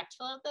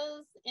respectful of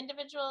those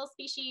individual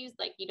species,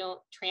 like you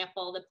don't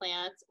trample the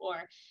plants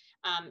or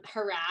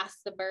harass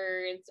the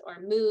birds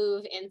or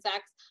move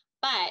insects.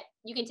 But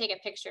you can take a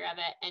picture of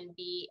it and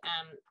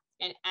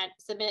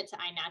submit it to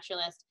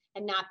iNaturalist,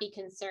 and not be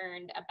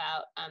concerned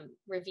about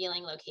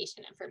revealing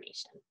location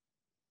information.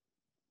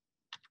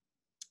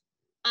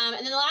 And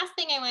then the last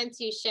thing I wanted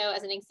to show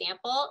as an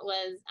example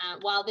was,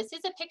 while this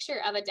is a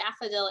picture of a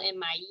daffodil in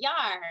my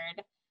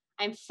yard,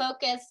 I'm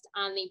focused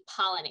on the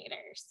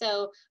pollinator.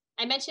 So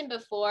I mentioned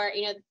before,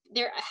 you know,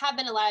 there have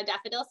been a lot of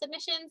daffodil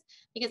submissions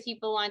because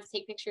people want to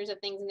take pictures of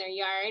things in their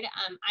yard.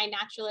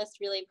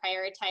 iNaturalist really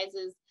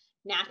prioritizes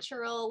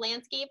natural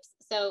landscapes.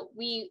 So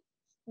we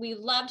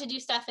love to do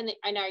stuff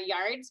in our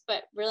yards,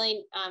 but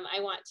really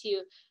I want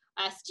to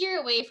steer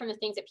away from the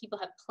things that people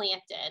have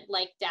planted,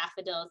 like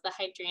daffodils, the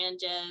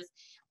hydrangeas,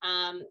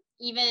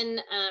 even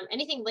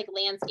anything like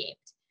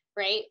landscaped,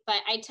 right? But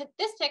I took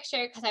this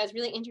picture because I was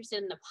really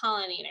interested in the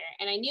pollinator,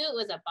 and I knew it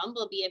was a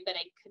bumblebee, but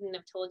I couldn't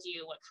have told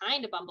you what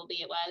kind of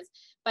bumblebee it was.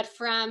 But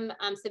from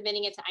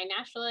submitting it to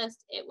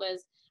iNaturalist, it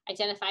was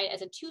identified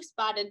as a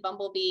 2-spotted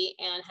bumblebee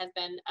and has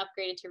been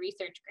upgraded to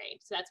research grade.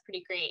 So that's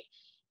pretty great.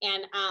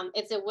 And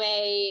it's a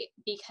way,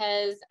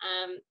 because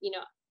you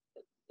know,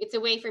 it's a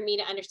way for me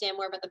to understand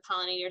more about the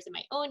pollinators in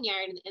my own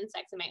yard and the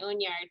insects in my own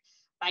yard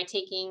by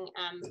taking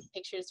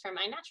pictures from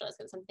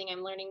iNaturalist. It's something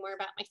I'm learning more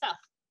about myself.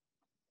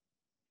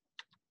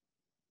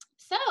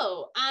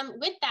 So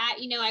with that,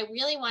 you know, I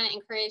really want to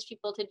encourage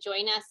people to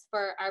join us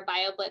for our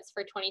BioBlitz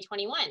for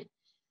 2021.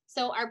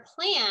 So our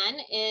plan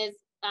is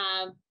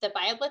the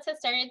BioBlitz has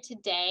started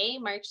today,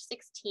 March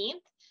 16th,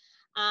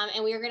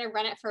 and we are going to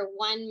run it for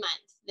 1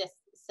 month.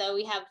 So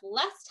we have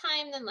less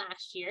time than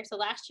last year. So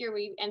last year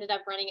we ended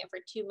up running it for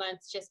 2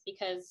 months just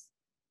because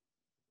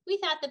we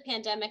thought the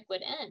pandemic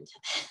would end.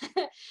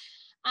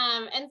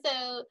 And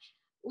so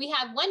we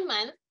have 1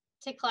 month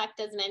to collect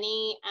as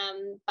many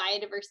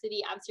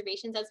biodiversity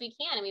observations as we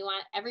can, and we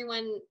want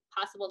everyone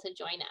possible to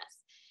join us.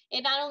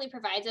 It not only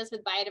provides us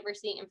with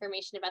biodiversity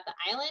information about the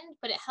island,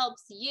 but it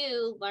helps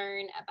you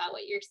learn about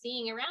what you're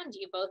seeing around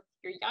you, both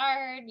your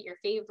yard, your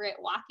favorite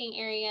walking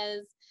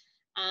areas,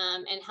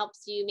 and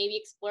helps you maybe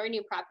explore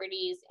new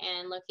properties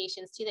and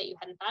locations too that you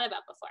hadn't thought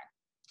about before.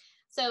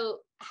 So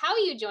how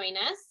you join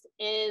us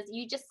is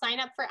you just sign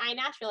up for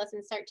iNaturalist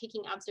and start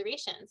taking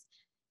observations.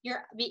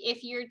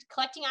 If you're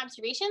collecting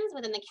observations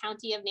within the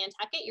county of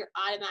Nantucket, you're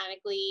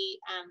automatically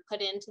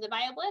put into the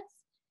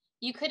BioBlitz.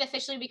 You could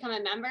officially become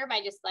a member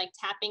by just like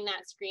tapping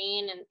that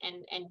screen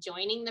and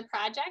joining the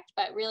project,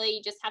 but really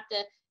you just have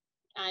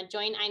to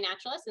join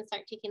iNaturalist and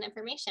start taking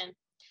information.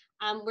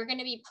 We're going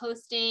to be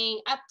posting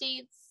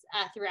updates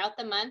throughout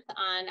the month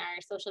on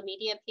our social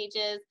media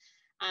pages.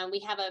 We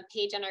have a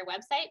page on our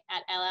website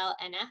at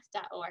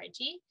LLNF.org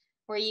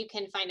where you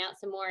can find out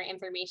some more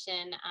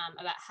information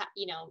about how,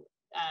 you know,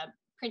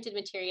 printed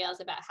materials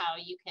about how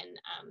you can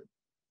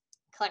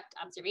collect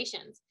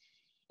observations.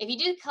 If you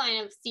do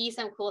kind of see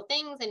some cool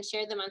things and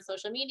share them on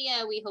social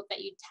media, we hope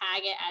that you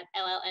tag it at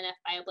LLNF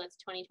BioBlitz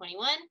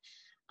 2021,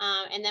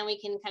 and then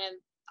we can kind of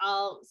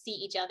all see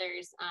each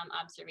other's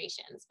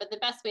observations. But the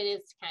best way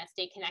is to kind of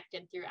stay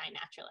connected through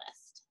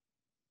iNaturalist.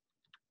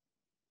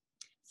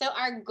 So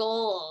our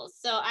goals.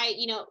 So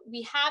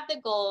we have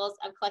the goals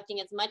of collecting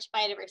as much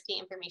biodiversity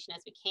information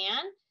as we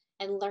can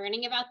and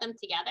learning about them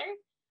together.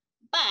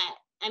 But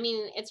I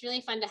mean, it's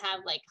really fun to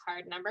have like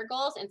hard number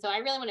goals. And so I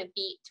really want to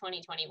beat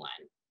 2020.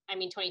 I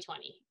mean,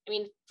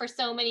 for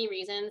so many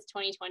reasons,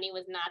 2020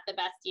 was not the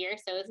best year.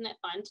 So isn't it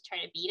fun to try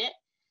to beat it?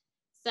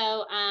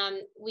 So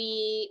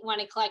we want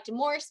to collect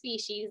more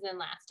species than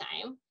last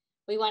time.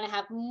 We want to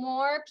have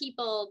more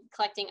people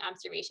collecting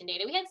observation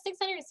data. We had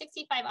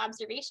 665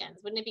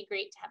 observations. Wouldn't it be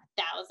great to have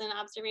 1,000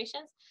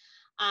 observations?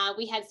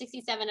 We had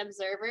 67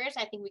 observers.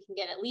 I think we can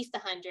get at least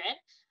 100.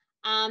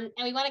 And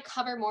we want to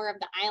cover more of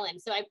the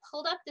island. So I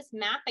pulled up this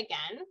map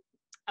again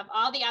of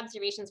all the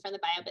observations from the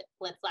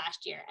BioBlitz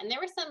last year. And there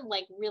were some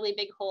like really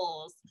big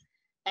holes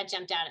that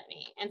jumped out at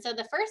me. And so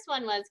the first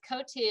one was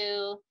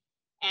Coatue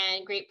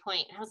and Great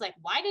Point. And I was like,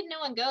 why did no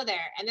one go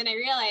there? And then I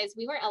realized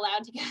we weren't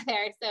allowed to go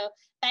there. So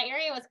that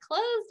area was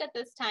closed at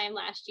this time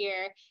last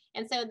year.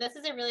 And so this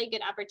is a really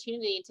good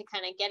opportunity to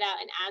kind of get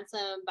out and add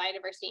some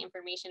biodiversity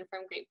information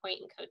from Great Point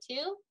and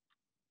Coatue.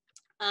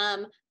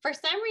 For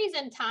some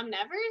reason, Tom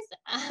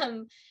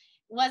Nevers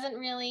wasn't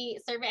really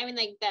surveyed. I mean,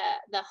 like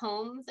the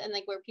homes and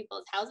like where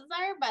people's houses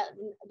are, but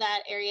that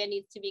area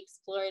needs to be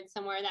explored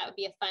somewhere. That would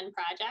be a fun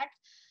project.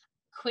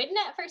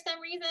 Quidnet, for some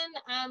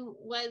reason,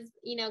 was,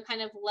 you know,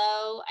 kind of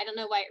low. I don't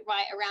know why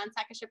around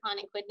Saskatchewan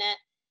and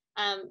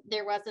Quidnet,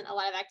 there wasn't a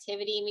lot of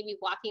activity. Maybe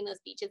walking those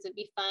beaches would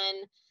be fun.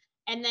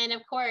 And then,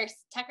 of course,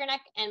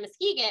 Tuckernuck and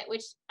Muskeget,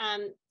 which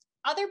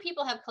other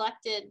people have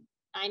collected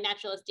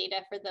iNaturalist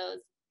data for those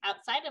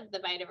outside of the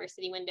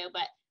biodiversity window,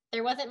 but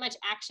there wasn't much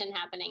action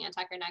happening on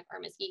Tuckernuck or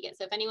Muskeget.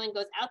 So if anyone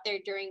goes out there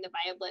during the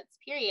BioBlitz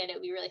period, it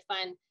would be really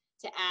fun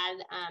to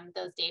add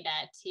those data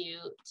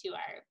to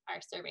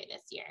our survey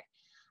this year.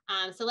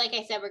 So like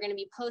I said, we're going to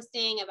be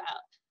posting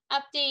about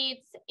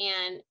updates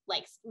and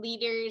like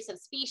leaders of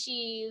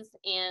species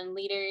and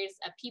leaders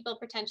of people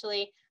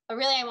potentially. But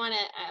really, I want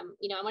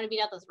to, I want to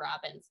beat out those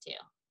robins too.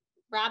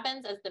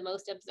 Robins as the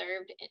most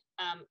observed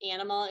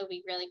animal. It would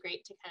be really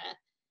great to kind of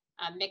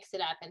mix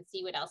it up and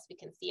see what else we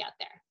can see out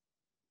there.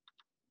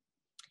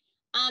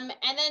 And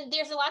then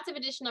there's lots of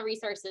additional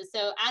resources.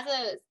 So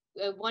as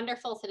a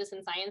wonderful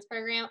citizen science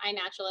program,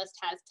 iNaturalist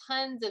has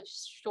tons of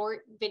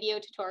short video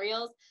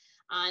tutorials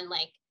on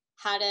like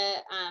how to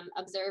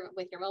observe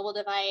with your mobile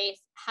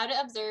device, how to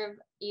observe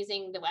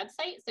using the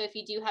website. So if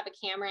you do have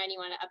a camera and you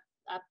want to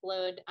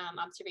upload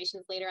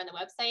observations later on the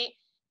website,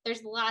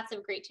 there's lots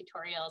of great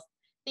tutorials.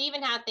 They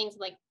even have things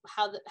like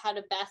how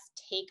to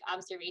best take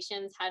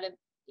observations, how to,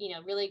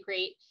 really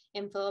great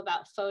info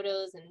about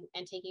photos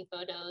and taking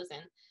photos.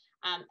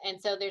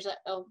 And so there's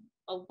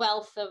a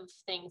wealth of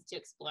things to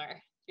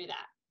explore through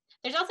that.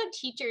 There's also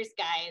teachers'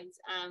 guides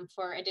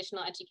for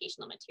additional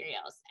educational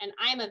materials, and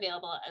I'm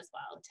available as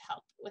well to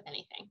help with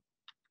anything.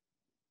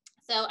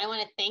 So I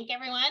want to thank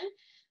everyone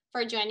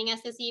for joining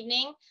us this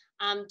evening.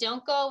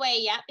 Don't go away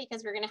yet,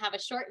 because we're going to have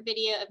a short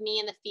video of me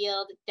in the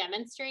field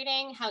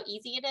demonstrating how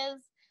easy it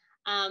is.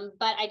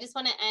 But I just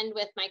want to end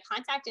with my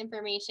contact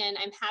information.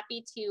 I'm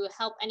happy to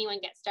help anyone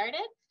get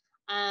started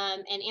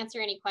and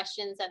answer any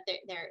questions that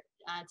they're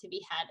to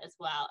be had as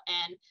well.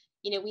 And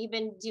we've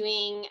been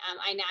doing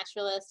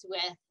iNaturalist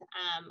with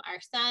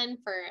our son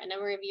for a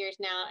number of years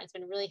now. It's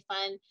been really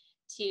fun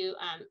to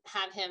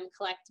have him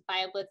collect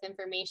BioBlitz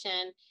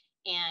information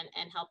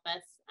and help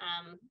us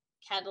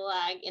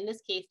catalog, in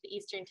this case, the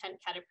eastern tent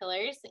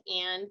caterpillars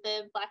and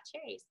the black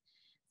cherries.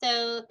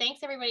 So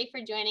thanks everybody for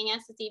joining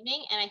us this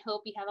evening, and I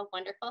hope you have a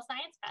wonderful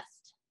Science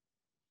Fest.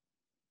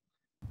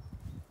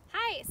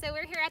 Hi, so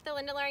we're here at the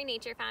Linda Loring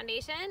Nature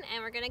Foundation,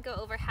 and we're going to go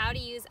over how to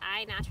use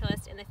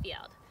iNaturalist in the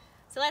field.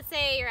 So let's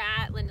say you're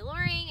at Linda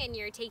Loring and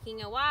you're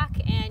taking a walk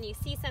and you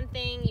see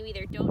something, you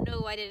either don't know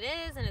what it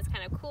is and it's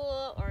kind of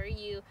cool, or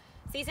you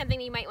see something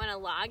you might want to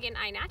log in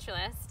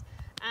iNaturalist.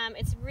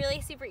 It's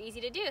really super easy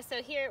to do.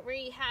 So here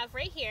we have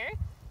right here,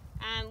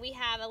 we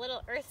have a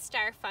little earth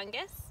star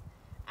fungus.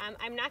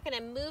 I'm not going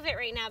to move it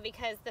right now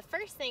because the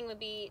first thing would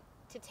be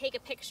to take a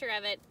picture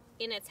of it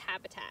in its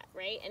habitat,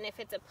 right? And if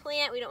it's a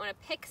plant, we don't want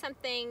to pick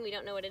something, we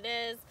don't know what it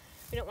is,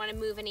 we don't want to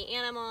move any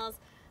animals.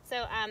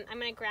 So I'm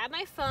going to grab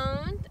my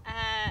phone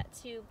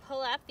to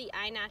pull up the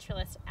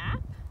iNaturalist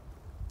app,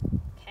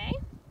 okay?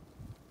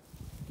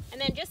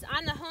 And then just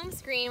on the home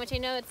screen, which I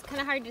know it's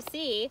kind of hard to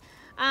see,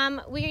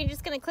 we're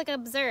just going to click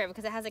observe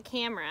because it has a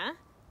camera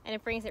and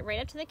it brings it right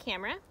up to the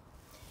camera.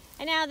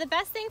 And now the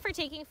best thing for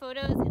taking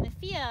photos in the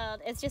field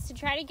is just to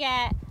try to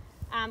get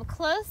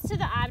close to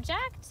the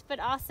object, but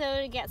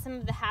also to get some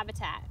of the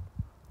habitat.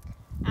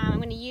 I'm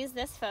going to use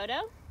this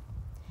photo.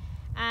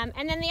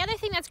 And then the other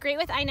thing that's great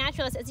with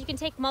iNaturalist is you can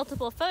take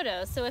multiple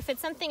photos. So if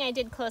it's something I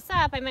did close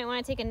up, I might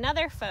want to take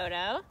another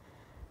photo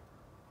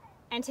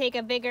and take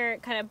a bigger,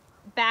 kind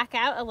of back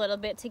out a little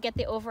bit to get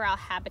the overall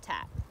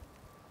habitat.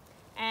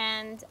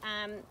 And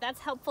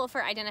that's helpful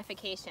for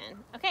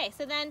identification. Okay,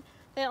 so then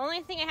the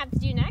only thing I have to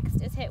do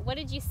next is hit what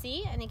did you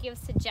see, and it gives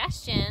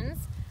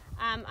suggestions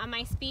on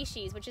my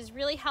species, which is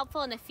really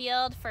helpful in the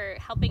field for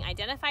helping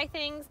identify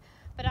things,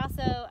 but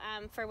also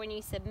for when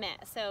you submit.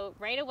 So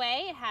right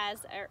away it has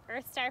our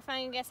earth star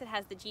fungus, it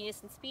has the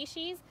genus and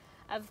species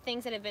of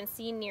things that have been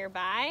seen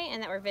nearby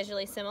and that were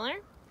visually similar.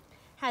 It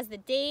has the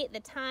date,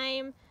 the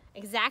time,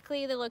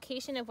 exactly the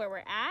location of where we're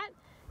at,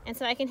 and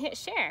so I can hit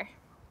share.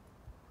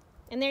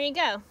 And there you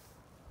go.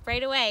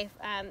 Right away.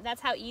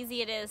 That's how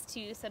easy it is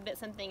to submit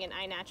something in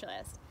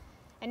iNaturalist.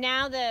 And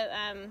now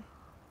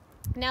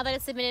now that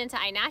it's submitted into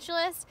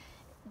iNaturalist,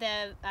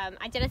 the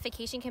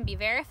identification can be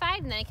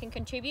verified, and then it can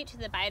contribute to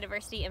the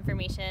biodiversity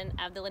information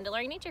of the Linda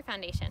Loring Nature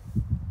Foundation.